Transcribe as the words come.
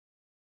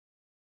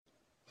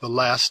The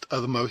Last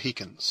of the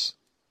Mohicans,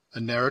 a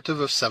narrative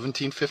of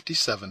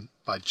 1757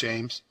 by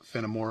James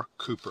Fenimore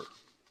Cooper.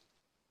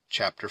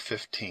 Chapter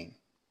 15.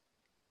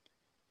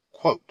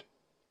 Quote,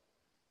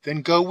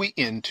 Then go we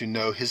in to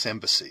know his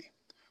embassy,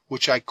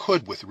 which I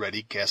could with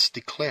ready guess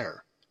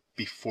declare,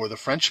 before the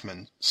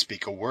Frenchmen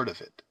speak a word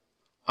of it.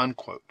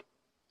 Unquote.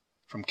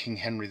 From King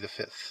Henry V.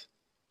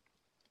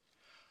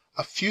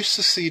 A few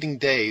succeeding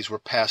days were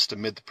passed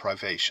amid the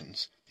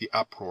privations, the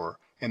uproar,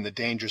 and the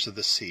dangers of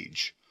the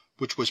siege,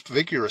 which was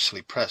vigorously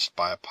pressed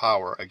by a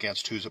power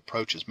against whose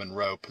approaches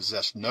Monroe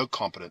possessed no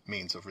competent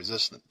means of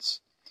resistance.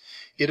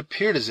 It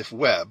appeared as if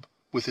Webb,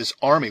 with his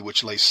army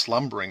which lay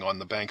slumbering on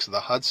the banks of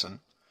the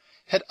Hudson,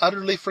 had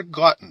utterly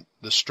forgotten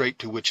the strait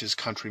to which his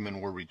countrymen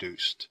were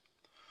reduced.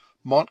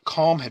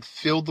 Montcalm had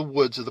filled the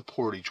woods of the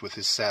portage with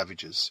his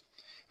savages,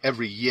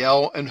 every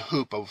yell and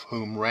whoop of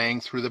whom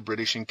rang through the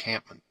British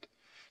encampment,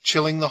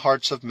 chilling the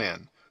hearts of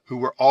men who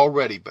were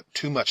already but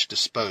too much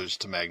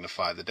disposed to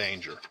magnify the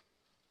danger.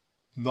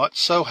 Not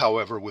so,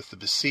 however, with the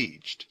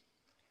besieged.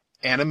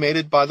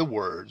 Animated by the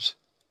words,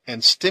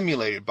 and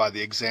stimulated by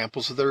the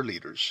examples of their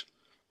leaders,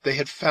 they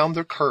had found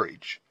their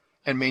courage,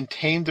 and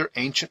maintained their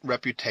ancient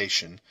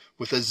reputation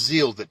with a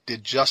zeal that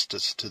did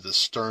justice to the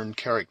stern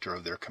character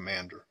of their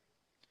commander.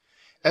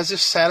 As if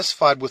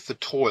satisfied with the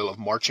toil of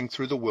marching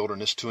through the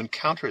wilderness to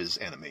encounter his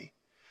enemy,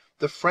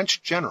 the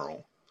French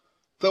general,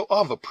 though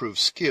of approved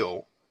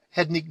skill,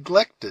 had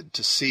neglected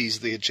to seize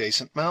the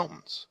adjacent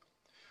mountains,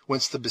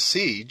 whence the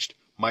besieged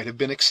might have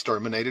been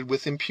exterminated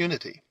with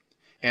impunity,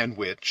 and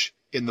which,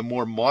 in the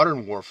more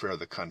modern warfare of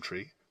the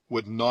country,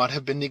 would not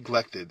have been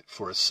neglected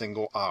for a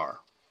single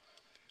hour.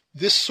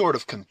 This sort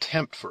of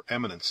contempt for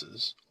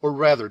eminences, or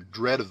rather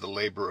dread of the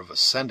labor of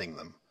ascending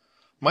them,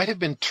 might have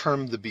been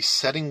termed the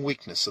besetting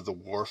weakness of the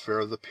warfare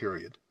of the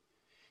period.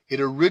 It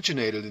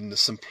originated in the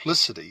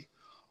simplicity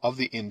of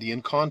the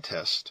Indian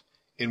contest,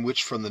 in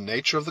which, from the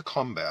nature of the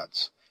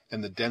combats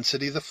and the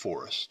density of the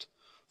forest,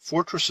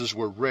 fortresses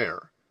were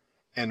rare,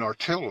 and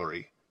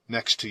artillery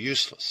next to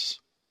useless.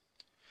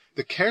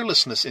 The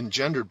carelessness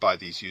engendered by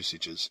these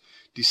usages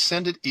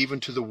descended even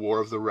to the War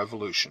of the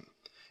Revolution,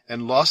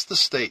 and lost the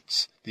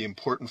States the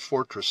important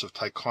fortress of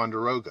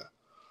Ticonderoga,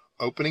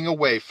 opening a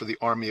way for the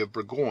army of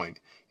Burgoyne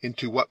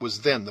into what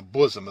was then the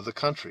bosom of the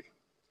country.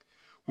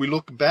 We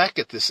look back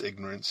at this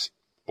ignorance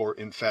or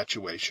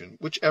infatuation,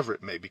 whichever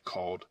it may be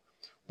called,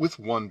 with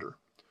wonder,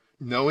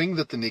 knowing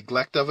that the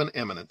neglect of an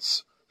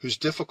eminence, whose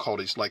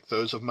difficulties, like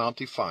those of Mount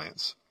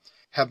Defiance,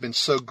 have been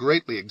so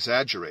greatly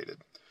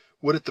exaggerated,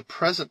 would at the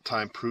present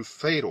time prove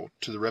fatal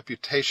to the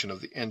reputation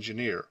of the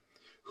engineer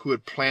who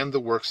had planned the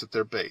works at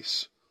their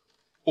base,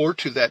 or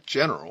to that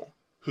general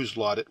whose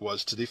lot it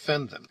was to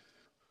defend them.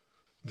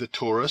 The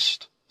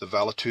tourist, the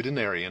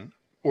valetudinarian,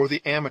 or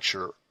the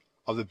amateur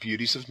of the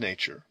beauties of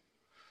nature,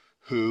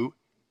 who,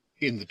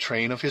 in the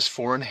train of his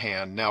foreign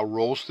hand, now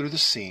rolls through the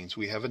scenes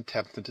we have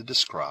attempted to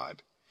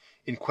describe,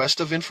 in quest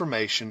of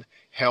information,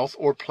 health,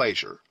 or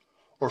pleasure,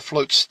 or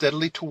floats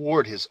steadily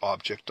toward his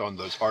object on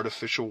those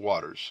artificial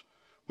waters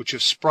which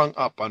have sprung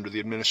up under the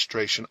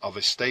administration of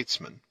a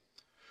statesman,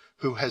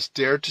 who has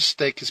dared to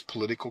stake his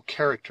political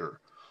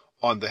character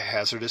on the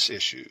hazardous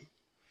issue,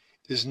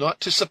 is not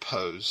to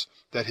suppose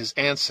that his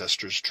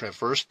ancestors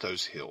traversed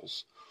those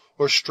hills,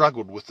 or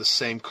struggled with the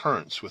same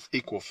currents with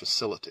equal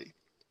facility.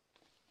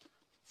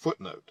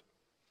 Footnote.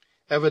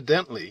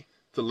 Evidently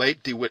the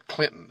late DeWitt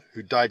Clinton,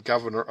 who died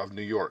governor of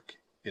New York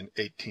in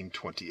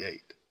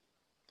 1828.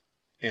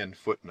 End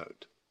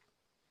footnote.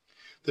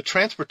 The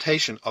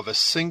transportation of a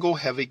single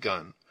heavy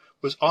gun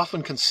was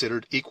often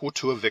considered equal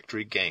to a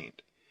victory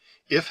gained,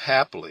 if,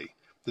 happily,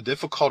 the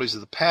difficulties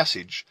of the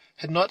passage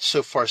had not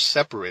so far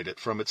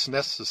separated from its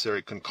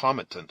necessary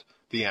concomitant,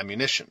 the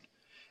ammunition,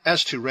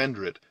 as to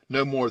render it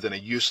no more than a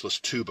useless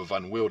tube of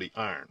unwieldy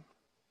iron.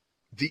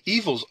 The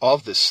evils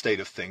of this state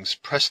of things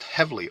pressed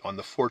heavily on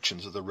the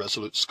fortunes of the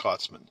resolute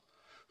Scotsman,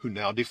 who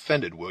now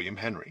defended William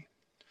Henry.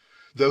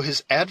 Though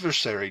his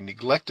adversary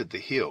neglected the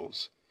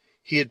hills,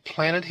 he had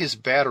planted his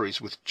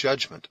batteries with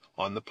judgment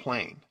on the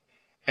plain,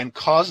 and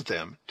caused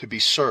them to be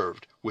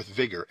served with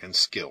vigor and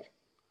skill.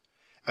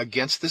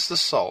 Against this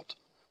assault,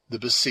 the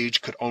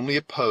besieged could only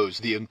oppose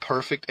the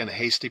imperfect and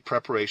hasty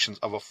preparations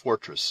of a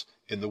fortress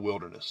in the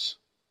wilderness.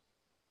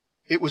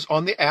 It was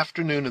on the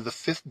afternoon of the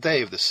 5th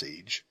day of the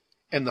siege,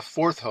 and the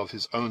 4th of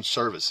his own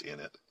service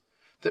in it,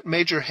 that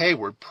Major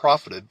Hayward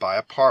profited by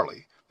a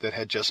parley that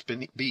had just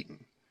been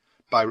beaten,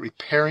 by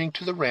repairing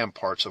to the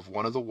ramparts of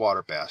one of the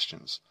water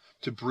bastions,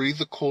 to breathe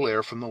the cool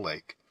air from the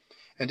lake,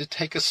 and to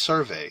take a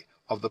survey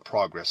of the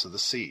progress of the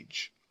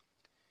siege.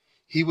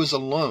 He was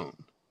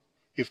alone,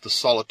 if the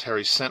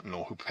solitary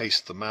sentinel who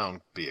paced the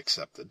mound be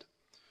excepted,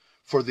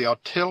 for the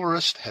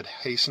artillerists had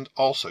hastened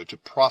also to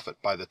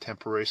profit by the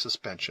temporary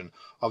suspension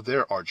of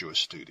their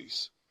arduous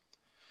duties.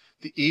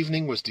 The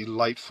evening was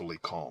delightfully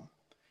calm,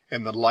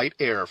 and the light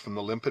air from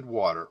the limpid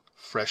water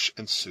fresh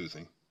and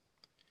soothing.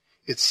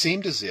 It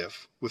seemed as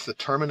if, with the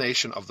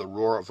termination of the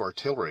roar of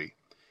artillery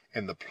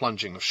and the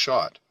plunging of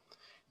shot,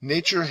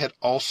 nature had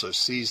also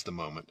seized the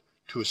moment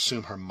to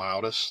assume her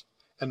mildest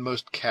and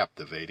most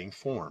captivating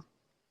form.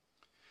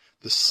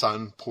 The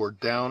sun poured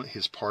down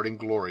his parting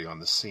glory on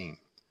the scene,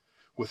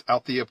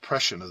 without the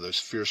oppression of those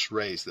fierce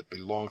rays that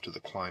belong to the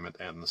climate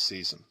and the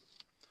season.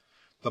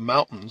 The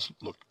mountains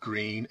looked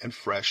green and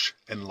fresh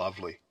and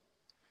lovely,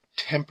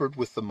 tempered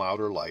with the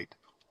milder light,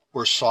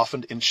 or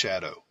softened in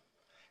shadow,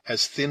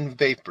 as thin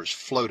vapors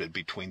floated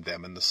between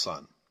them and the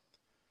sun.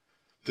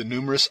 The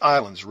numerous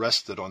islands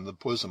rested on the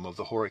bosom of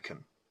the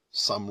Horican,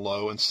 some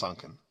low and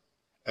sunken,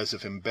 as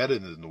if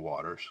embedded in the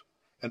waters,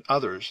 and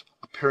others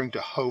appearing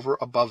to hover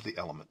above the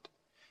element,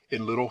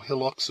 in little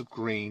hillocks of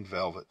green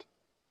velvet,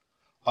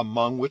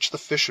 among which the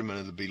fishermen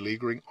of the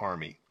beleaguering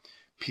army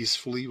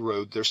peacefully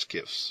rowed their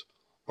skiffs,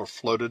 or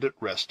floated at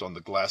rest on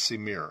the glassy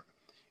mirror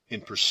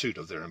in pursuit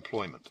of their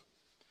employment.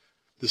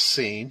 The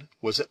scene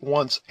was at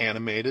once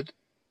animated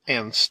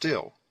and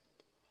still.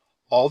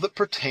 All that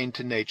pertained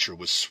to nature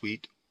was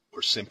sweet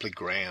or simply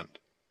grand,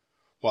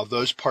 while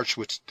those parts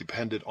which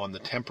depended on the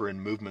temper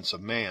and movements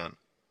of man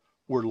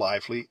were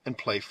lively and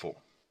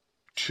playful.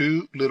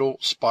 2 little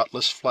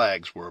spotless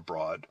flags were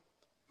abroad,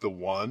 the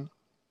one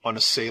on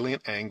a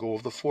salient angle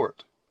of the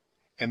fort,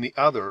 and the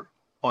other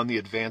on the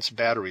advanced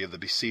battery of the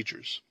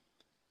besiegers,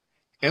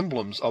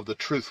 emblems of the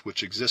truth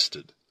which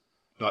existed,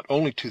 not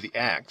only to the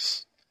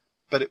acts,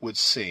 but it would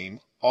seem,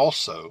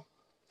 also,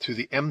 to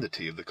the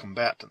enmity of the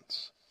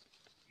combatants.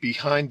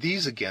 Behind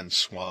these again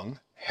swung,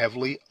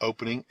 heavily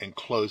opening and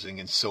closing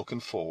in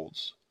silken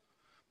folds,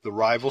 the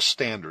rival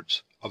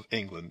standards of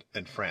England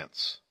and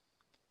France.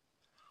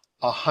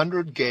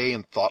 100 gay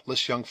and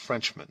thoughtless young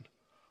Frenchmen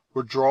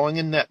were drawing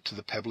a net to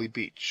the pebbly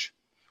beach,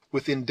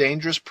 within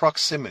dangerous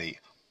proximity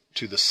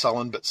to the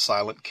sullen but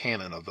silent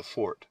cannon of the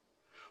fort,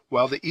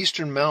 while the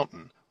eastern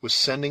mountain was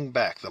sending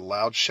back the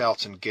loud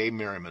shouts and gay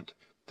merriment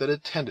that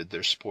attended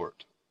their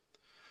sport.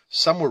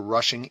 Some were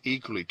rushing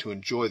eagerly to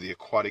enjoy the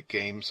aquatic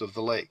games of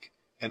the lake,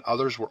 and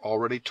others were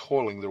already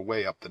toiling their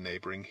way up the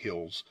neighboring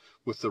hills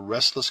with the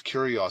restless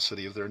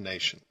curiosity of their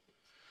nation.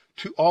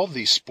 To all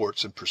these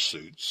sports and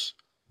pursuits,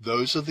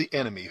 those of the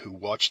enemy who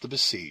watched the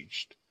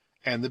besieged,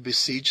 and the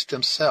besieged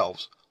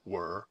themselves,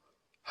 were,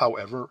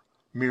 however,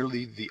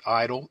 merely the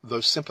idle though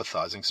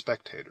sympathizing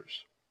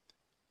spectators.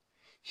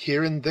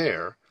 Here and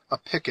there a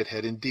picket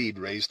had indeed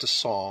raised a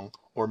song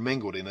or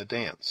mingled in a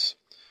dance,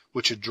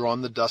 which had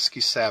drawn the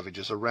dusky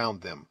savages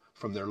around them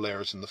from their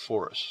lairs in the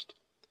forest.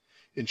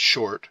 In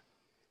short,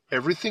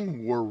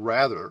 everything wore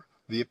rather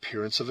the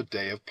appearance of a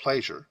day of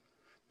pleasure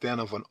than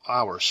of an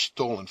hour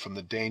stolen from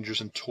the dangers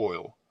and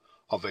toil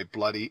of a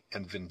bloody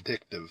and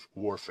vindictive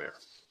warfare.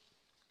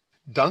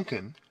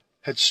 Duncan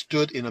had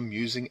stood in a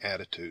musing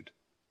attitude,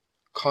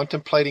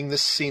 contemplating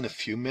this scene a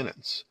few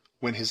minutes,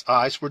 when his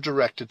eyes were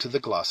directed to the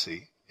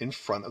glacis in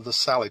front of the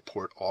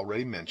sally-port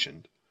already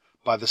mentioned,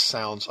 by the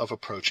sounds of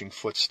approaching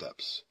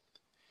footsteps.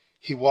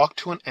 He walked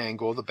to an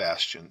angle of the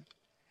bastion,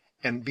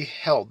 and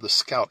beheld the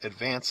scout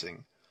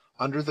advancing,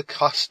 under the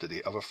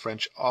custody of a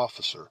French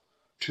officer,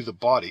 to the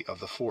body of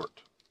the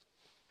fort.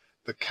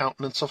 The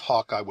countenance of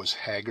Hawkeye was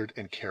haggard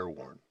and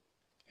careworn,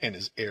 and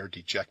his air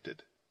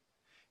dejected,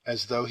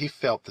 as though he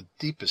felt the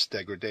deepest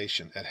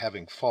degradation at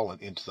having fallen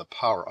into the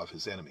power of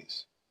his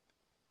enemies.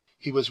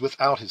 He was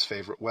without his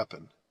favorite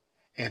weapon,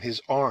 and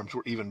his arms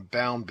were even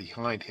bound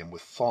behind him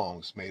with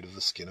thongs made of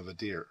the skin of a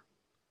deer.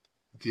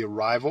 The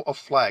arrival of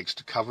flags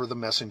to cover the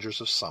messengers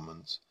of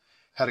summons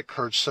had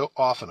occurred so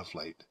often of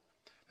late,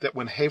 that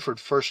when Hayford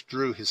first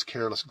drew his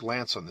careless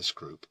glance on this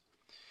group,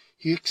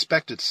 he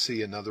expected to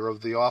see another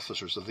of the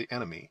officers of the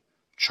enemy,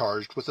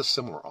 charged with a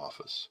similar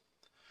office.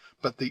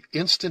 But the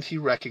instant he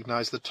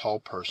recognized the tall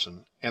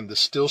person, and the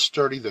still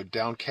sturdy though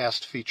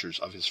downcast features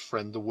of his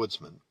friend the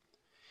woodsman,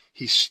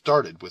 he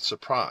started with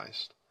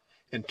surprise,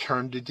 and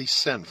turned to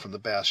descend from the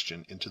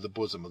bastion into the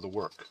bosom of the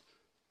work.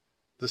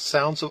 The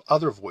sounds of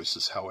other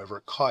voices,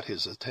 however, caught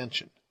his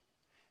attention,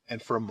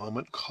 and for a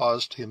moment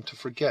caused him to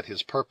forget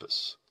his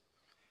purpose.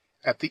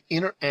 At the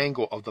inner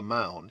angle of the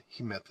mound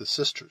he met the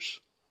sisters,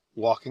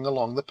 walking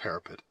along the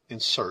parapet in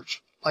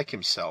search, like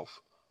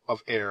himself,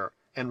 of air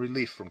and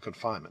relief from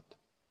confinement.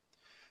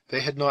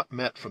 They had not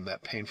met from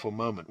that painful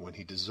moment when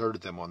he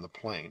deserted them on the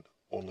plain,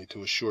 only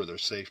to assure their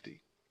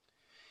safety.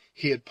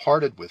 He had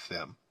parted with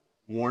them,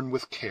 worn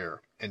with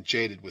care and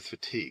jaded with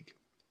fatigue.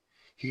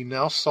 He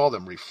now saw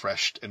them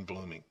refreshed and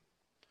blooming,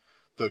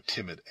 though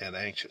timid and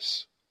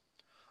anxious.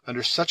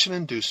 Under such an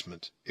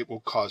inducement it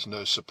will cause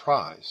no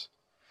surprise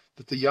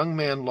that the young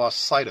man lost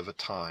sight of a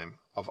time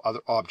of other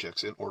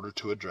objects in order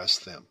to address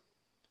them.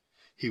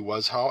 He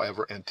was,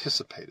 however,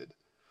 anticipated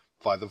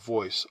by the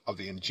voice of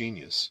the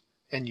ingenious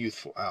and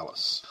youthful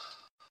Alice.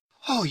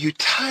 "Oh, you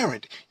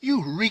tyrant,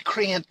 you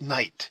recreant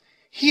knight!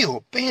 He who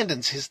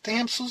abandons his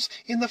damsels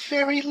in the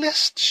very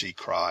list," she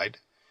cried.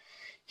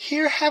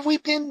 "Here have we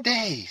been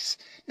days,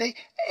 nay,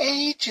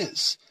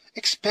 ages,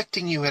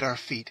 expecting you at our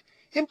feet,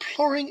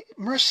 imploring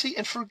mercy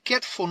and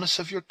forgetfulness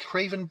of your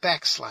craven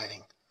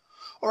backsliding,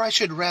 or I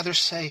should rather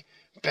say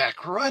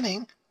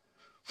back-running,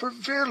 for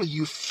verily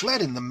you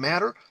fled in the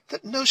matter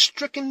that no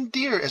stricken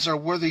deer, as our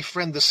worthy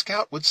friend the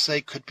scout would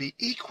say, could be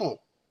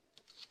equal.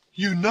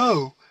 You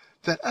know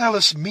that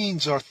Alice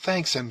means our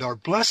thanks and our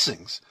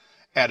blessings,"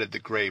 added the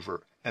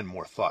graver and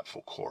more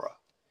thoughtful Cora.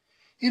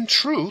 "In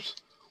truth,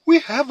 we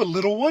have a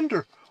little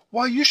wonder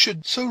why you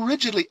should so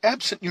rigidly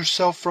absent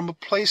yourself from a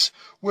place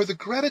where the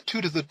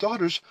gratitude of the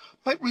daughters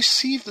might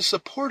receive the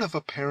support of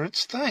a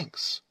parent's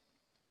thanks."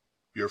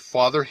 "Your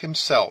father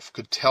himself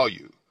could tell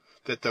you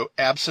that, though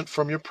absent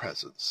from your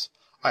presence,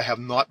 I have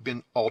not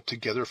been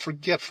altogether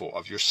forgetful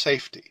of your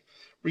safety,"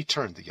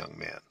 returned the young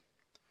man.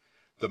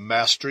 "The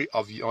mastery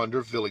of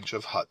yonder village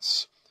of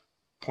huts,"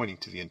 pointing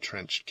to the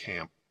entrenched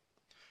camp,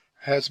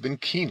 "has been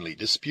keenly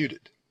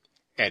disputed,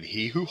 and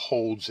he who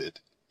holds it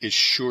is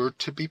sure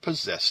to be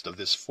possessed of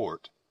this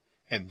fort,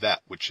 and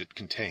that which it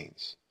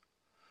contains.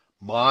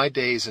 My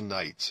days and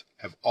nights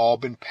have all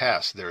been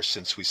passed there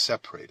since we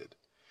separated,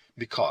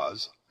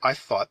 because I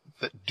thought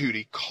that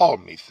duty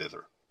called me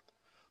thither.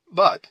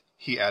 But,"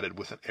 he added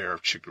with an air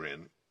of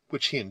chagrin,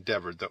 which he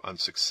endeavored, though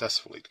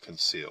unsuccessfully, to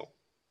conceal,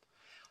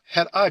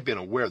 "had I been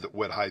aware that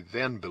what I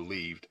then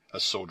believed a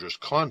soldier's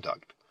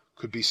conduct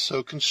could be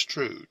so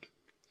construed,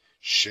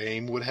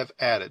 shame would have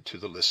added to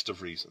the list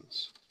of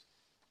reasons."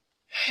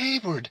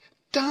 "Hayward,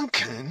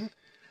 Duncan!"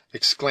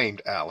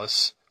 exclaimed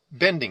Alice,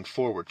 bending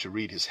forward to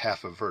read his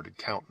half-averted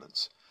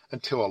countenance,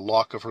 until a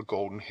lock of her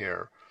golden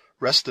hair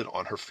rested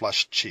on her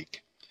flushed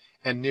cheek,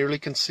 and nearly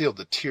concealed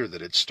the tear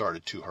that had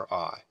started to her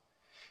eye.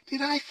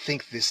 "Did I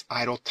think this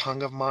idle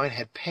tongue of mine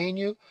had pained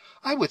you,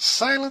 I would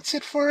silence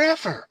it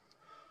forever.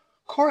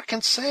 Cora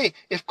can say,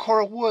 if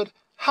Cora would,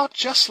 how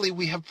justly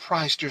we have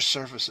prized your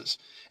services,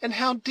 and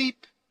how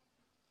deep,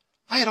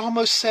 I had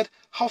almost said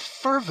how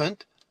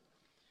fervent,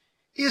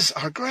 is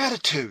our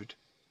gratitude."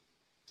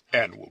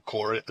 "And will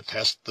Cora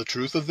attest the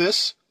truth of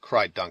this?"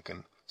 cried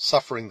Duncan,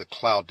 suffering the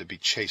cloud to be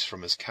chased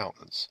from his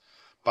countenance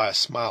by a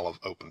smile of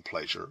open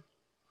pleasure.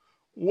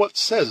 "What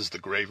says the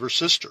graver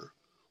sister?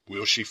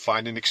 Will she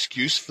find an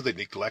excuse for the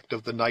neglect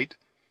of the night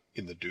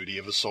in the duty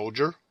of a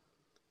soldier?"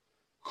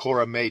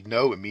 Cora made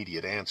no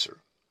immediate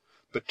answer,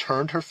 but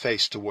turned her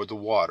face toward the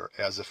water,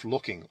 as if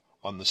looking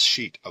on the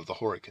sheet of the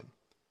Horican.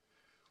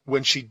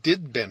 When she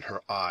did bend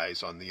her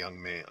eyes on the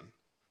young man,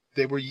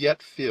 they were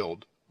yet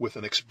filled with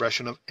an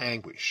expression of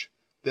anguish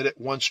that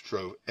at once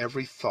drove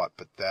every thought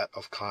but that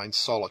of kind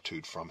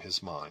solitude from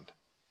his mind.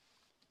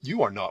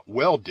 "You are not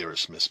well,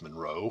 dearest Miss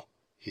Monroe,"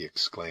 he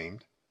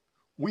exclaimed.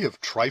 "We have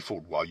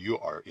trifled while you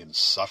are in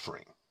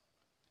suffering."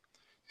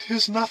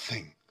 "'Tis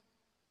nothing,"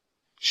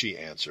 she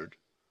answered,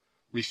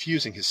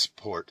 refusing his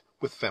support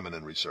with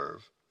feminine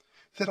reserve.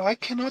 "that I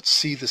cannot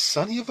see the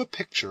sunny of a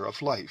picture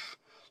of life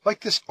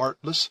like this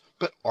artless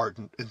but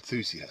ardent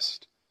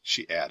enthusiast,"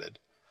 she added,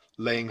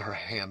 laying her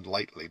hand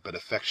lightly but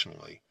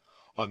affectionately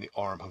on the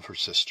arm of her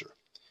sister,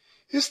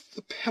 "is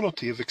the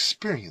penalty of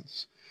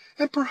experience,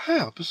 and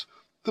perhaps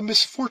the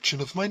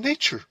misfortune of my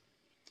nature.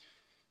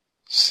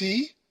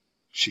 See,"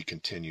 she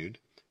continued,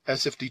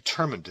 as if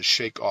determined to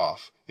shake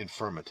off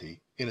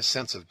infirmity in a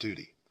sense of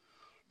duty,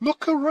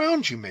 "look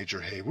around you,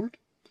 Major Hayward,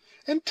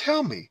 and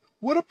tell me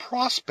what a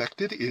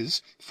prospect it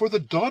is for the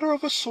daughter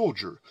of a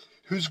soldier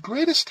whose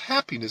greatest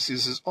happiness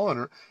is his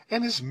honor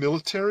and his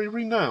military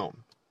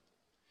renown."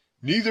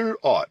 "Neither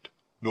ought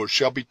nor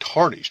shall be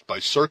tarnished by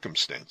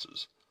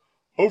circumstances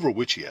over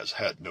which he has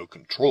had no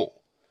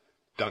control,"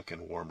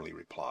 Duncan warmly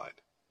replied.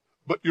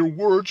 "But your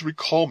words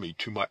recall me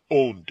to my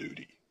own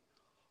duty.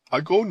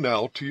 I go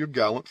now to your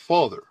gallant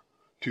father,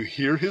 to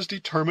hear his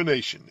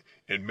determination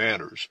in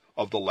matters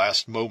of the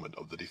last moment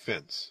of the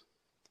defense.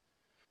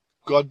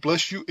 God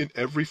bless you in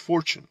every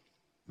fortune,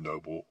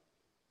 noble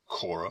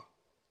Cora,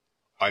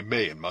 I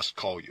may and must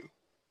call you."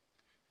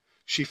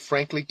 She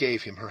frankly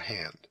gave him her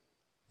hand,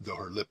 though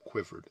her lip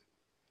quivered,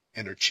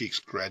 and her cheeks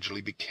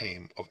gradually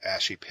became of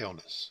ashy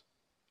paleness.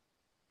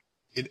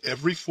 "In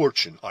every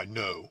fortune, I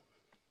know,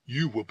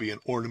 you will be an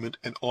ornament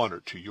and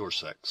honor to your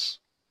sex.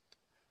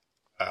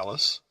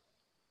 Alice,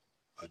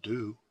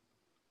 adieu."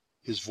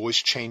 His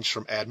voice changed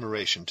from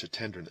admiration to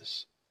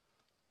tenderness.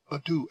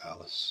 "Adieu,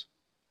 Alice.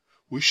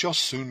 We shall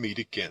soon meet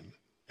again,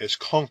 as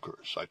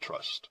conquerors, I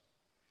trust,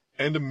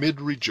 and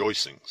amid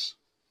rejoicings."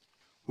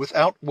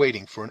 Without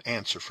waiting for an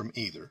answer from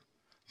either,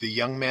 the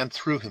young man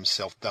threw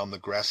himself down the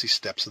grassy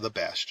steps of the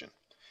bastion,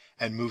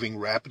 and moving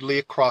rapidly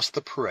across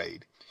the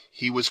parade,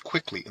 he was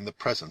quickly in the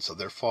presence of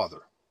their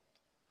father.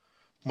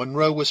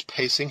 Monroe was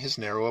pacing his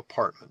narrow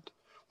apartment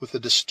with a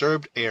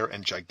disturbed air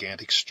and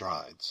gigantic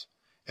strides,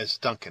 as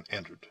Duncan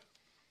entered.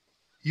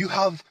 "You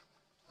have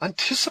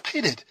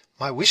anticipated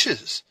my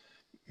wishes,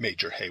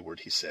 Major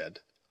Hayward," he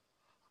said.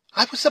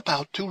 "I was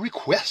about to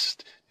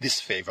request this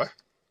favor."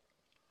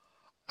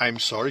 "I am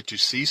sorry to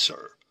see,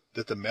 sir,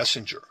 that the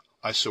messenger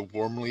I so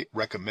warmly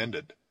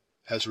recommended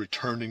has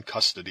returned in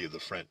custody of the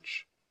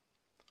French.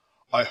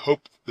 I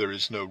hope there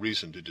is no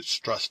reason to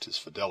distrust his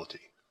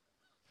fidelity."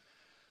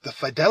 "The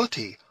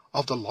fidelity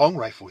of the long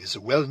rifle is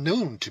well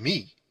known to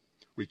me,"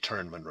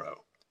 returned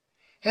Monroe,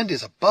 "and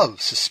is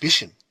above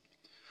suspicion,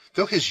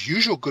 though his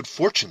usual good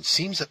fortune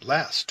seems at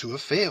last to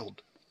have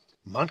failed.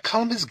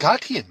 Montcalm has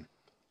got him,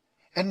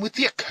 and with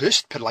the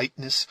accursed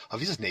politeness of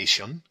his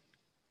nation,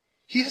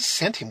 he has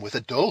sent him with a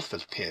doleful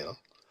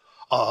tale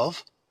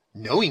of,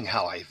 knowing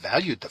how I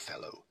valued the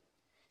fellow,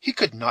 he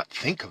could not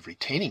think of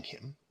retaining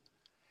him.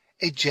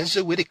 A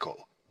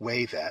Jesuitical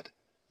way that,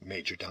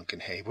 Major Duncan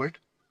Hayward,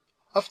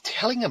 of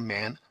telling a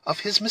man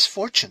of his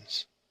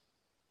misfortunes.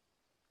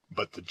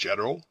 But the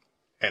general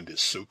and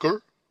his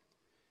succor?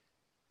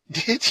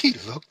 Did ye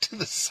look to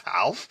the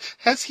south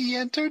as he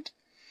entered,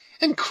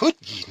 and could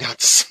ye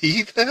not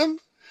see them?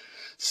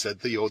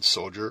 Said the old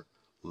soldier,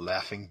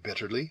 laughing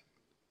bitterly.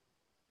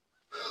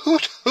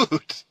 Hoot,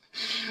 hoot!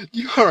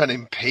 You are an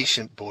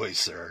impatient boy,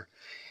 sir,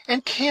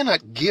 and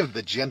cannot give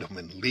the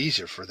gentlemen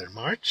leisure for their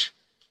march.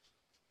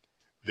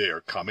 They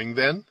are coming,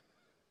 then?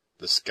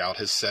 The scout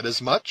has said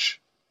as much?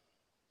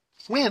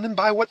 When and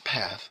by what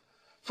path?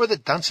 For the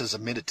dunce has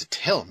omitted to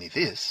tell me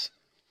this.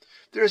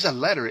 There is a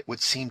letter, it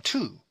would seem,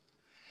 too,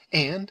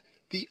 and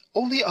the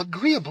only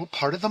agreeable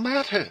part of the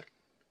matter.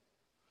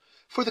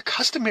 For the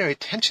customary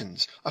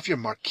attentions of your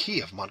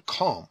Marquis of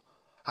Montcalm,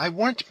 I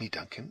warrant me,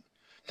 Duncan,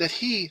 that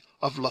he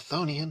of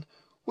Lothian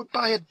would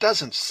buy a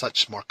dozen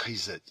such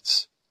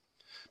marquisates.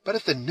 But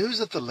if the news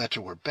of the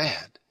letter were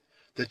bad,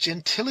 the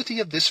gentility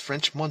of this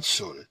French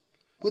monsieur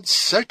would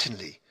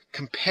certainly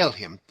compel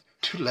him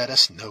to let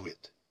us know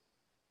it.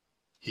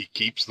 He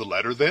keeps the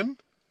letter, then,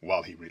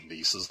 while he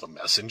releases the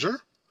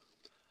messenger?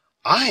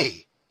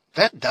 Aye,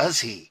 that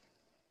does he,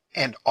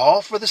 and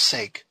all for the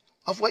sake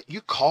of what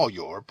you call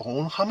your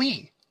bon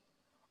ami.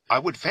 I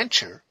would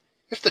venture,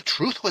 if the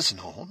truth was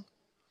known,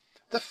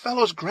 the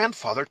fellow's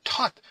grandfather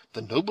taught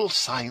the noble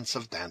science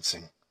of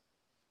dancing.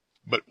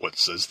 But what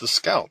says the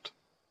scout?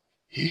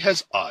 He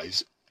has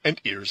eyes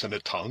and ears and a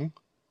tongue.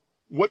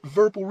 What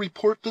verbal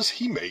report does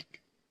he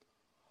make?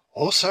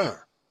 Oh,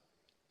 sir,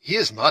 he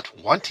is not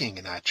wanting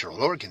in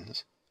natural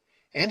organs,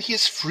 and he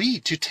is free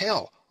to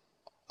tell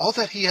all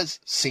that he has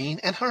seen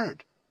and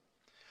heard.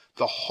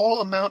 The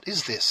whole amount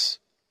is this.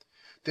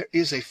 There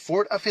is a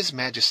fort of his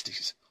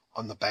Majesty's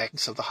on the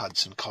banks of the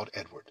Hudson called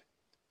Edward,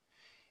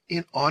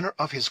 in honor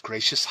of his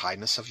gracious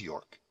Highness of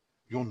York,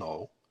 you'll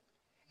know,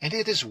 and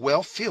it is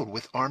well filled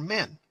with armed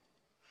men,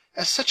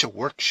 as such a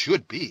work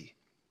should be.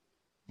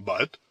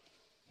 But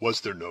was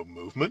there no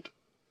movement,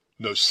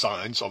 no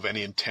signs of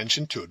any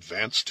intention to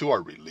advance to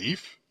our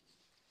relief?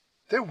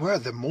 There were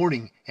the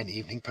morning and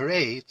evening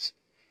parades,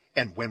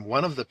 and when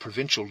one of the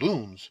provincial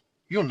loons,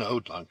 you'll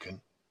know,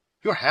 Duncan,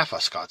 you're half a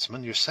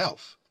Scotsman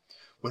yourself,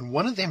 when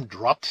one of them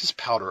dropped his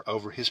powder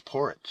over his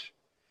porridge,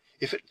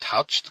 if it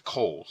touched the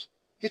coals,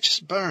 it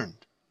just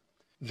burned.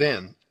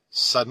 Then,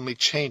 suddenly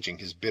changing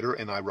his bitter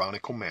and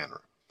ironical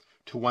manner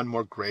to one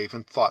more grave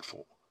and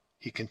thoughtful,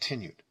 he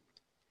continued,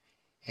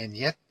 and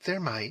yet there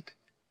might,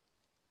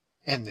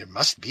 and there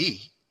must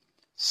be,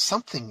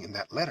 something in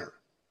that letter,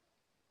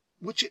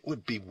 which it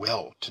would be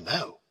well to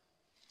know.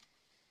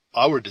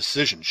 Our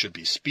decision should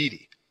be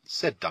speedy,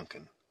 said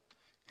Duncan,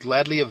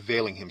 gladly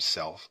availing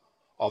himself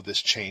of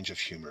this change of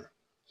humor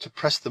to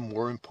press the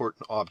more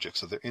important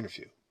objects of their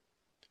interview.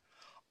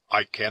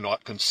 I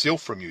cannot conceal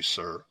from you,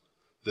 sir,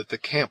 that the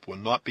camp will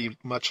not be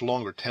much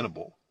longer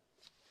tenable,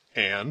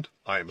 and,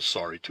 I am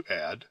sorry to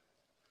add,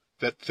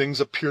 that things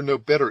appear no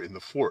better in the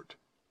fort.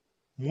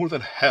 More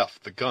than half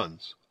the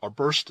guns are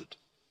bursted.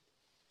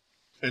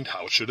 And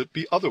how should it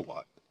be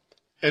otherwise?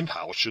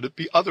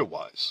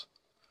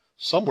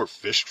 Some were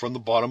fished from the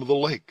bottom of the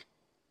lake.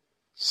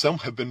 Some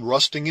have been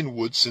rusting in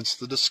wood since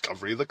the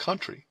discovery of the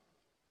country.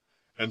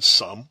 And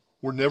some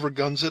were never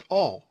guns at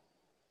all,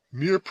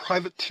 mere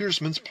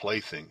privateersmen's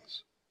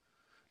playthings.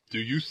 Do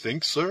you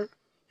think, sir,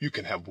 you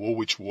can have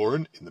Woolwich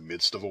Warren in the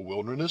midst of a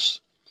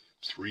wilderness,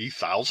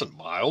 3,000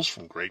 miles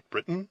from Great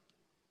Britain?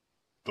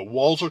 The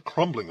walls are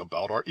crumbling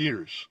about our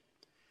ears,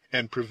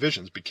 and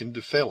provisions begin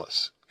to fail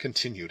us,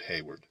 continued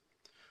Hayward,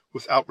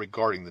 without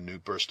regarding the new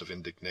burst of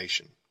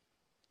indignation.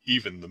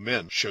 Even the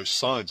men show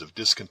signs of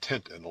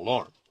discontent and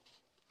alarm.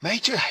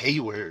 Major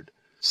Hayward,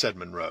 said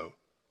Munro,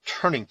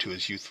 turning to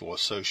his youthful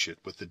associate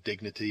with the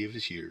dignity of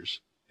his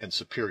years and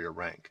superior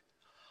rank,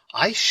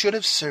 I should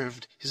have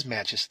served his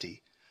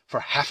Majesty for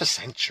half a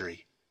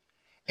century,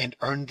 and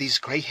earned these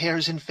gray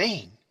hairs in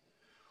vain,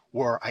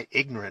 were I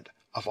ignorant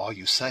of all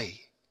you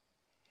say,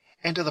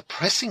 and of the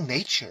pressing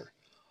nature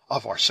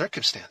of our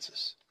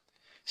circumstances.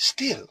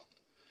 Still,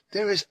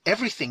 there is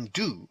everything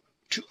due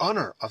to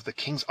honor of the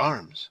king's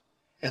arms,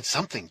 and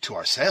something to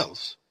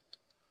ourselves.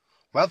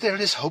 While there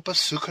is hope of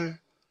succor,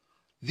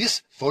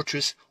 this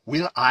fortress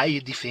will I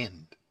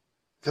defend,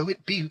 though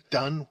it be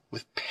done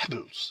with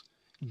pebbles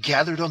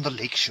gathered on the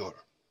lake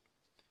shore.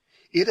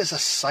 It is a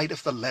sight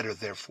of the letter,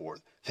 therefore,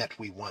 that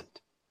we want,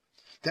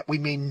 that we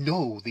may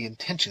know the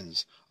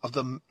intentions of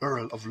the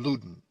Earl of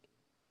Loudon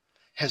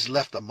has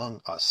left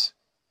among us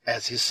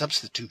as his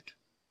substitute.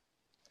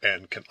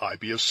 And can I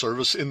be of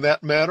service in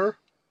that matter?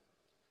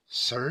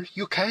 Sir,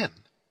 you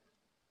can.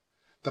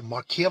 The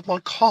Marquis of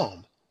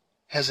Montcalm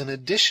has, in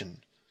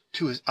addition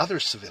to his other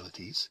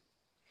civilities,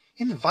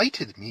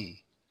 invited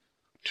me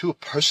to a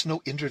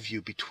personal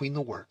interview between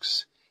the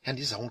works and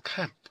his own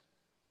camp,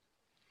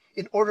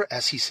 in order,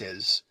 as he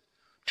says,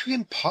 to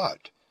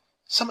impart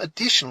some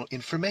additional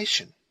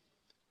information.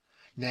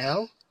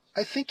 Now,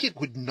 I think it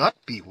would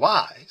not be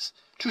wise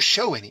to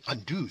show any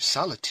undue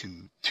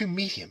solicitude to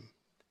meet him,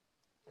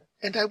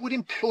 and I would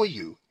employ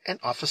you, an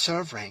officer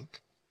of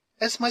rank,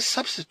 as my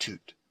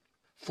substitute,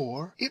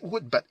 for it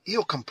would but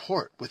ill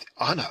comport with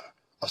the honour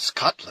of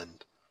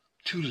Scotland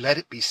to let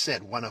it be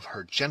said one of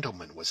her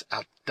gentlemen was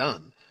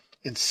outdone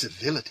in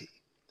civility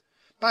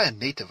by a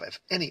native of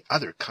any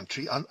other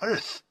country on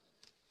earth.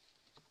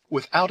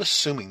 Without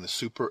assuming the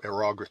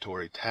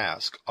supererogatory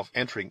task of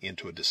entering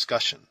into a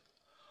discussion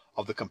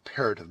of the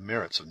comparative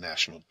merits of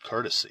national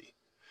courtesy,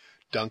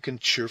 Duncan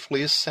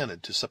cheerfully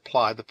assented to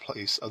supply the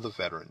place of the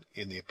veteran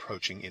in the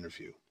approaching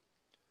interview.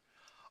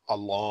 A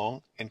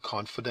long and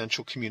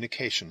confidential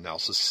communication now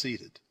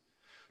succeeded,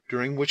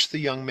 during which the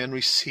young man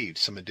received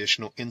some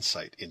additional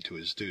insight into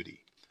his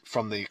duty,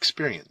 from the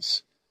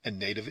experience and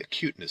native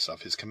acuteness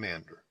of his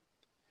commander,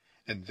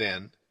 and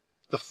then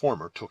the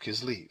former took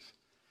his leave,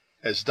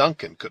 as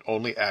Duncan could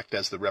only act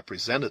as the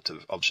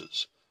representative of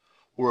his,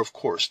 were of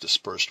course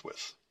dispersed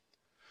with.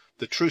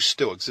 The truce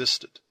still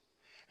existed,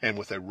 and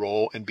with a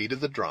roll and beat of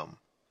the drum,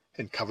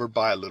 and covered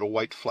by a little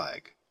white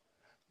flag,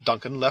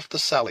 Duncan left the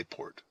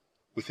sally-port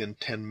within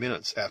 10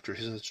 minutes after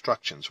his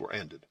instructions were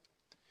ended.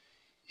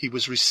 He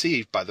was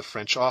received by the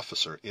French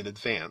officer in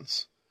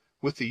advance,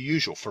 with the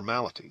usual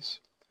formalities,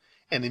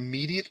 and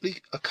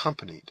immediately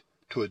accompanied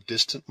to a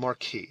distant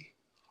marquee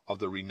of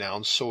the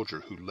renowned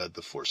soldier who led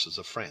the forces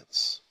of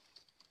France.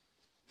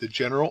 The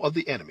general of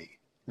the enemy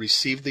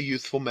received the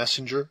youthful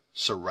messenger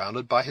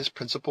surrounded by his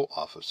principal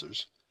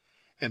officers,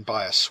 and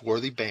by a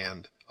swarthy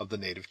band of the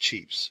native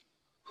chiefs,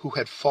 who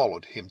had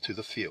followed him to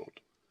the field,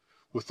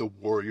 with the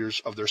warriors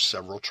of their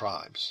several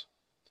tribes.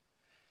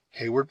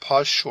 Heyward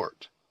paused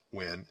short,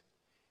 when,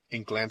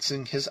 in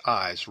glancing his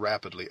eyes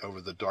rapidly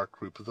over the dark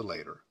group of the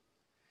latter,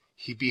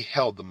 he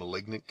beheld the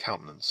malignant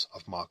countenance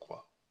of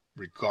Maqua,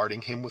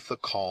 regarding him with the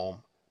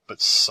calm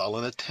but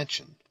sullen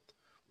attention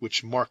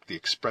which marked the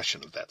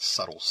expression of that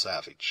subtle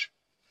savage.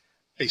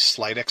 A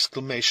slight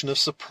exclamation of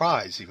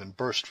surprise even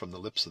burst from the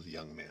lips of the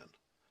young man,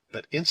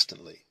 but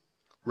instantly,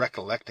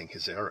 recollecting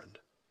his errand,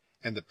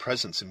 and the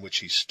presence in which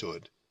he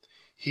stood,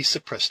 he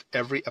suppressed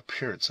every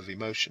appearance of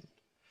emotion,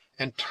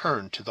 and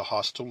turned to the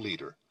hostile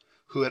leader,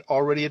 who had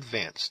already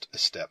advanced a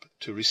step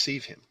to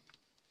receive him.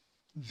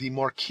 The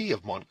Marquis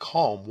of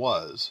Montcalm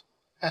was,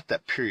 at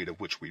that period of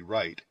which we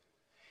write,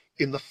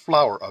 in the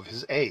flower of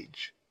his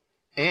age,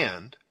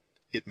 and,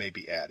 it may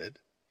be added,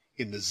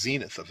 in the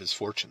zenith of his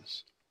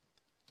fortunes.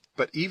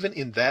 But even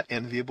in that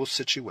enviable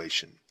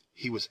situation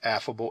he was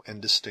affable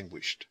and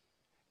distinguished,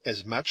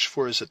 as much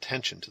for his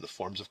attention to the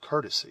forms of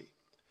courtesy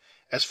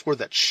as for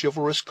that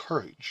chivalrous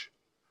courage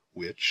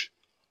which,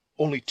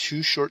 only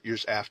 2 short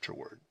years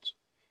afterwards,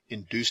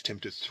 induced him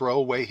to throw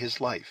away his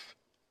life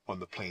on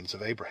the plains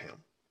of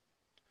Abraham.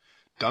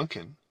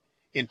 Duncan,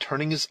 in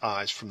turning his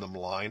eyes from the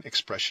malign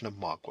expression of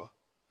Maqua,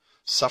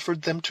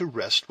 suffered them to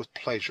rest with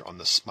pleasure on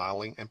the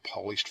smiling and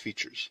polished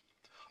features,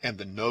 and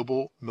the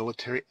noble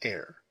military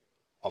air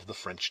of the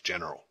French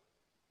general.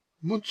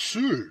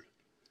 Monsieur,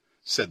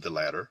 said the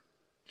latter,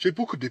 j'ai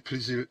beaucoup de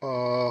plaisir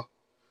à...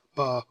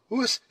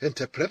 où est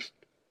interprète?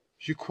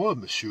 Je crois,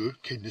 monsieur,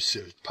 qu'il ne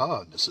serait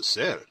pas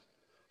nécessaire.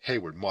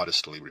 Heyward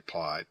modestly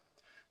replied,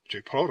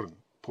 Je parle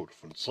pour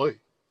français.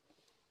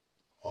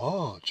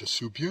 Ah, je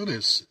suis bien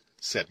aise,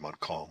 said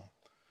Montcalm,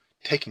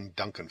 taking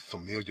Duncan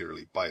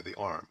familiarly by the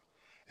arm,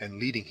 and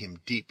leading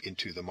him deep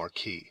into the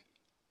marquee,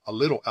 a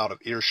little out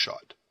of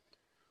earshot.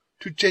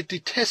 Je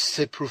déteste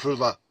ces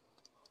proverbes-là.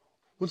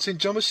 On sait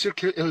jamais sur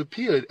quel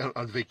pied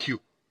elle vécu.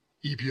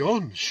 Eh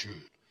bien,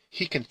 monsieur,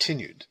 he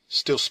continued,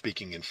 still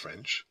speaking in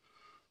French,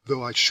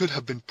 though I should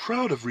have been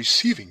proud of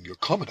receiving your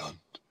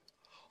commandant,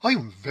 I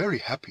am very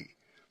happy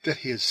that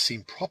he has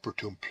seen proper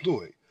to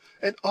employ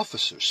an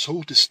officer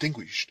so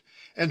distinguished,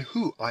 and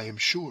who, I am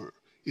sure,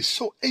 is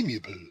so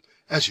amiable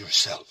as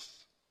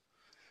yourself.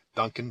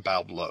 Duncan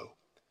bowed low,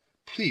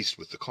 pleased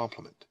with the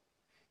compliment,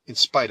 in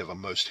spite of a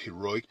most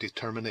heroic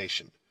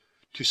determination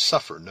to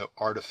suffer no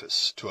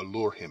artifice to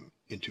allure him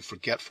into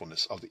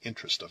forgetfulness of the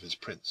interest of his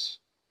prince.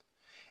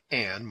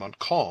 And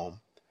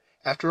Montcalm,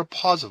 after a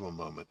pause of a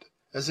moment,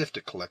 as if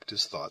to collect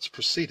his thoughts,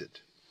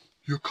 proceeded.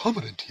 Your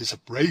commandant is a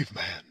brave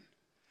man,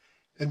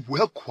 and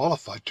well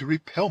qualified to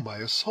repel my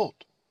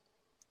assault.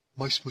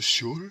 Mais,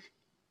 monsieur,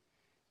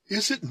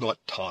 is it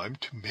not time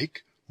to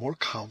make more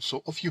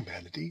counsel of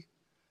humanity,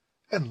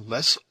 and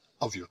less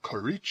of your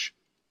courage?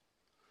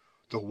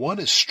 The one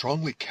as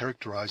strongly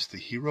characterized the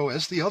hero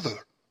as the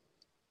other.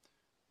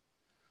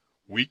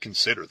 We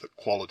consider the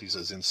qualities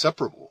as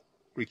inseparable,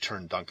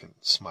 returned Duncan,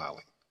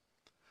 smiling.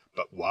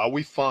 But while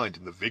we find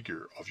in the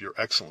vigor of your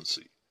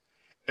Excellency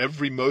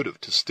every motive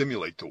to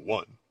stimulate the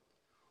one,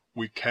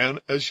 we can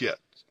as yet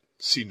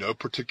see no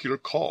particular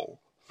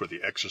call for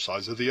the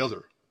exercise of the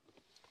other.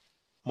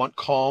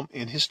 Montcalm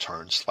in his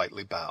turn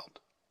slightly bowed,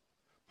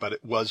 but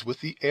it was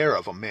with the air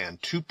of a man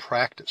too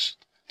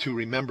practised to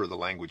remember the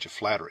language of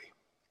flattery.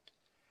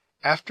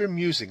 After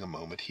musing a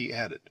moment, he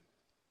added,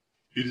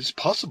 It is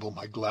possible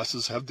my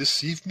glasses have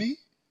deceived me,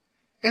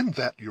 and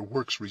that your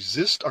works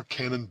resist our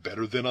cannon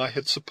better than I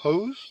had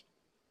supposed.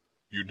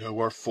 You know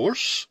our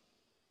force?"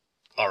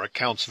 "Our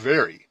accounts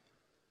vary,"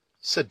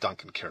 said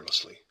Duncan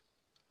carelessly.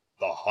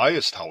 "The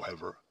highest,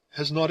 however,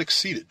 has not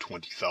exceeded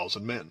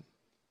 20,000 men."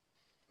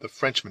 The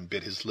Frenchman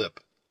bit his lip,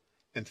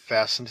 and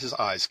fastened his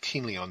eyes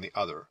keenly on the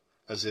other,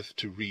 as if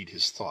to read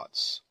his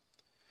thoughts.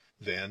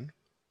 Then,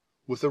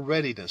 with a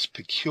readiness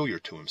peculiar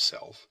to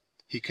himself,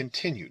 he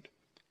continued,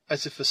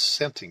 as if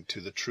assenting to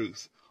the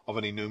truth of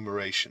an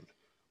enumeration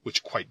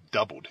which quite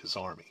doubled his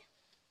army.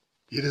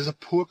 "It is a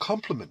poor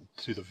compliment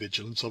to the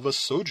vigilance of us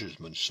soldiers,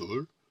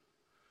 monsieur,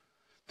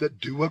 that,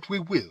 do what we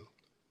will,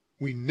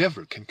 we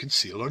never can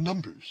conceal our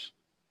numbers.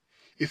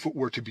 If it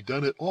were to be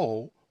done at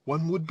all,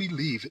 one would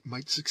believe it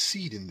might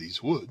succeed in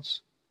these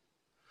woods.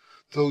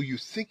 Though you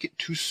think it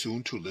too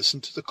soon to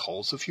listen to the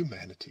calls of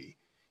humanity,"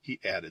 he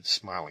added,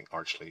 smiling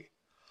archly,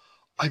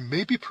 "I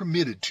may be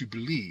permitted to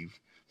believe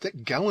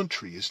that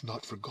gallantry is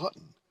not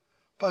forgotten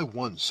by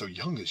one so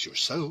young as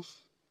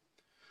yourself.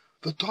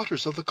 The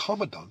daughters of the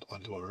commandant, I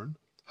learn,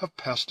 have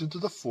passed into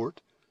the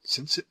fort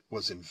since it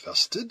was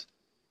invested?"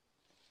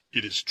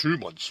 "It is true,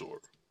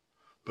 monsieur,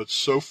 but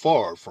so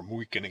far from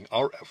weakening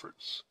our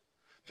efforts,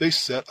 they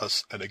set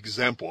us an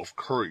example of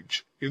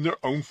courage in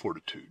their own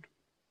fortitude.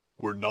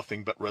 Were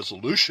nothing but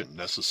resolution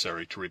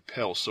necessary to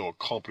repel so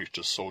accomplished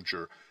a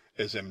soldier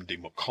as M. de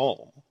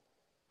Montcalm,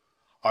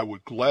 I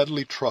would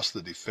gladly trust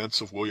the defence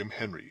of William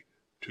Henry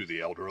to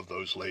the elder of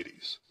those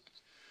ladies.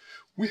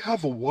 We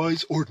have a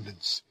wise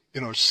ordinance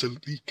in our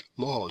civic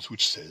laws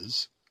which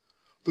says,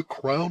 'The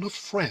crown of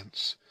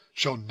France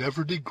shall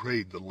never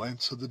degrade the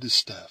lance of the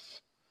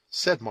distaff,'"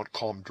 said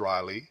Montcalm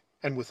dryly,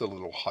 and with a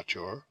little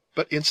hauteur,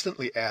 but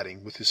instantly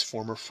adding, with his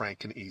former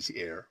frank and easy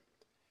air,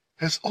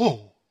 "as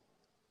all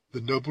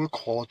the nobler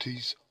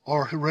qualities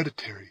are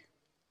hereditary.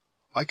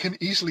 I can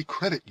easily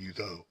credit you,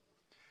 though,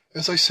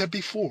 as I said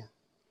before,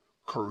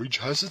 courage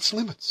has its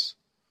limits,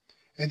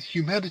 and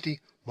humanity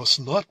must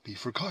not be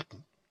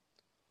forgotten.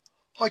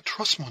 I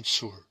trust,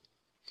 monsieur,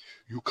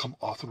 you come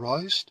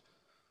authorized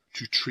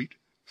to treat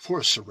for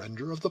a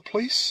surrender of the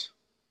place?"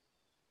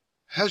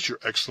 "Has your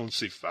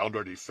Excellency found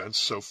our defence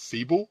so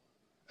feeble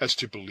as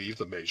to believe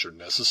the measure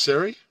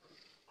necessary?"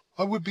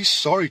 "I would be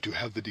sorry to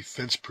have the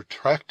defence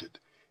protracted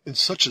in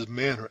such a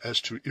manner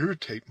as to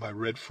irritate my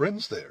red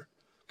friends there,"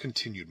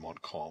 continued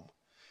Montcalm,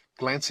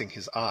 glancing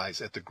his eyes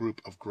at the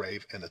group of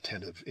grave and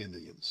attentive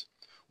Indians,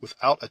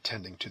 without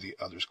attending to the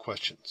other's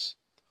questions.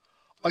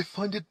 "I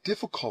find it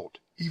difficult,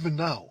 even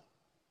now,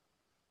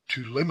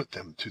 to limit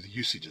them to the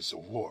usages of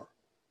war."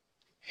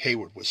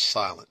 Heyward was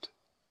silent,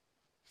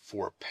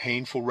 for a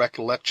painful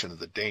recollection of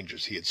the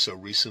dangers he had so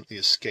recently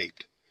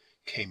escaped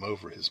came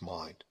over his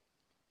mind,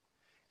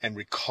 and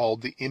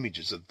recalled the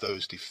images of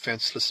those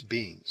defenseless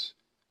beings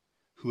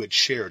who had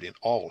shared in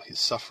all his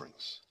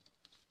sufferings.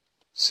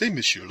 "Ces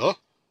messieurs-là,"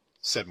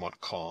 said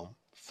Montcalm,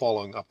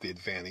 following up the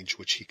advantage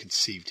which he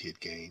conceived he had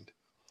gained,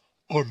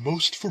 "are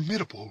most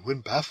formidable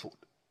when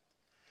baffled,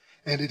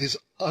 and it is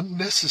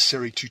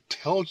unnecessary to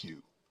tell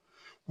you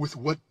with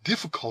what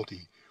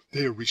difficulty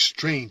they are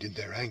restrained in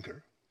their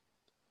anger.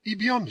 Eh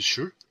bien,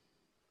 monsieur,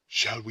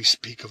 shall we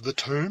speak of the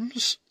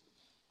terms?"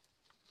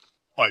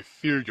 "I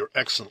fear your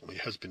Excellency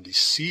has been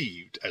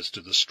deceived as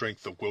to the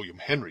strength of William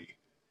Henry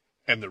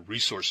and the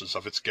resources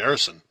of its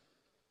garrison."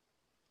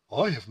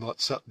 "I have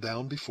not set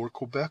down before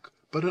Quebec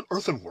but an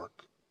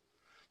earthwork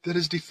that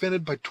is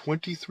defended by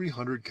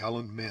 2,300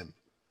 gallant men,"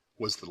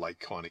 was the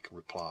laconic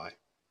reply.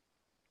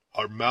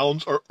 "Our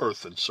mounds are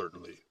earthen,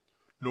 certainly,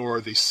 nor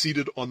are they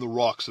seated on the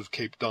rocks of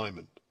Cape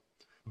Diamond,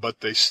 but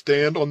they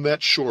stand on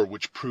that shore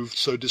which proved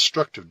so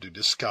destructive to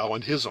Dieskau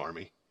and his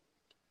army.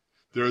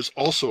 There is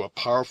also a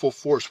powerful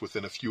force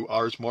within a few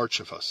hours' march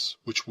of us,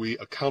 which we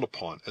account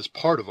upon as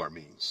part of our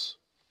means."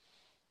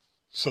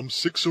 "Some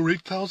 6,000 or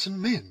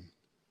 8,000 men,"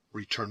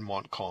 returned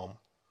Montcalm,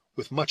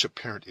 with much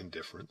apparent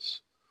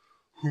indifference,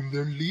 "whom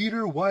their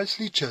leader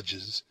wisely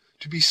judges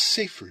to be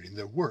safer in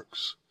their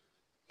works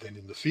than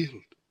in the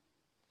field."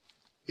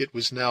 It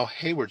was now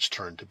Heyward's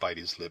turn to bite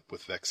his lip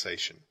with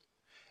vexation,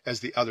 as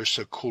the other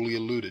so coolly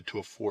alluded to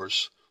a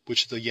force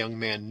which the young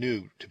man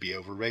knew to be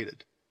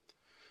overrated.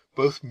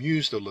 Both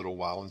mused a little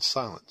while in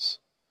silence,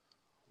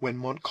 when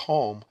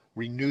Montcalm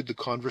renewed the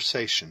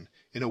conversation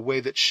in a way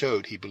that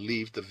showed he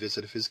believed the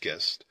visit of his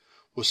guest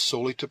was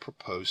solely to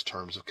propose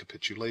terms of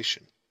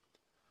capitulation.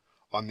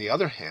 On the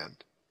other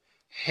hand,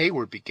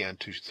 Heyward began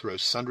to throw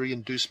sundry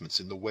inducements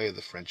in the way of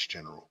the French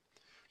general,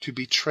 to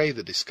betray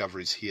the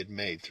discoveries he had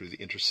made through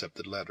the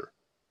intercepted letter.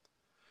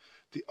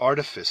 The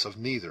artifice of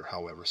neither,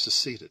 however,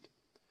 succeeded,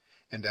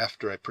 and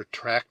after a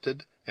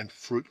protracted and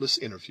fruitless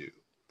interview,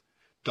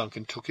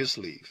 Duncan took his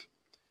leave,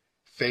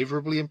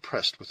 favorably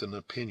impressed with an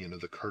opinion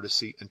of the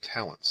courtesy and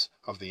talents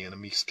of the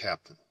enemy's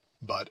captain,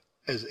 but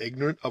as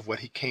ignorant of what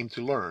he came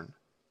to learn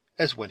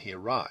as when he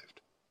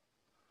arrived.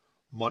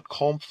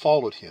 Montcalm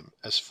followed him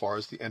as far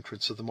as the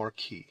entrance of the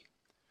marquee,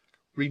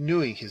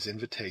 renewing his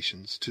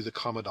invitations to the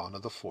commandant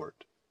of the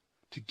fort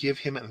to give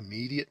him an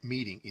immediate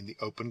meeting in the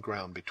open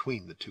ground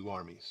between the two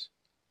armies.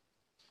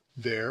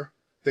 There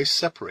they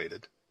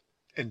separated,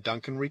 and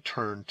Duncan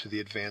returned to the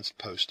advanced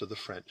post of the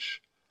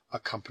French,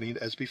 accompanied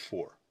as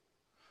before,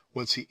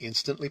 whence he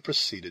instantly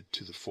proceeded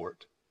to the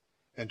fort,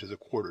 and to the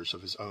quarters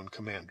of his own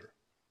commander.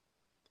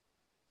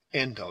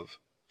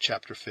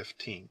 Chapter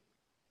 16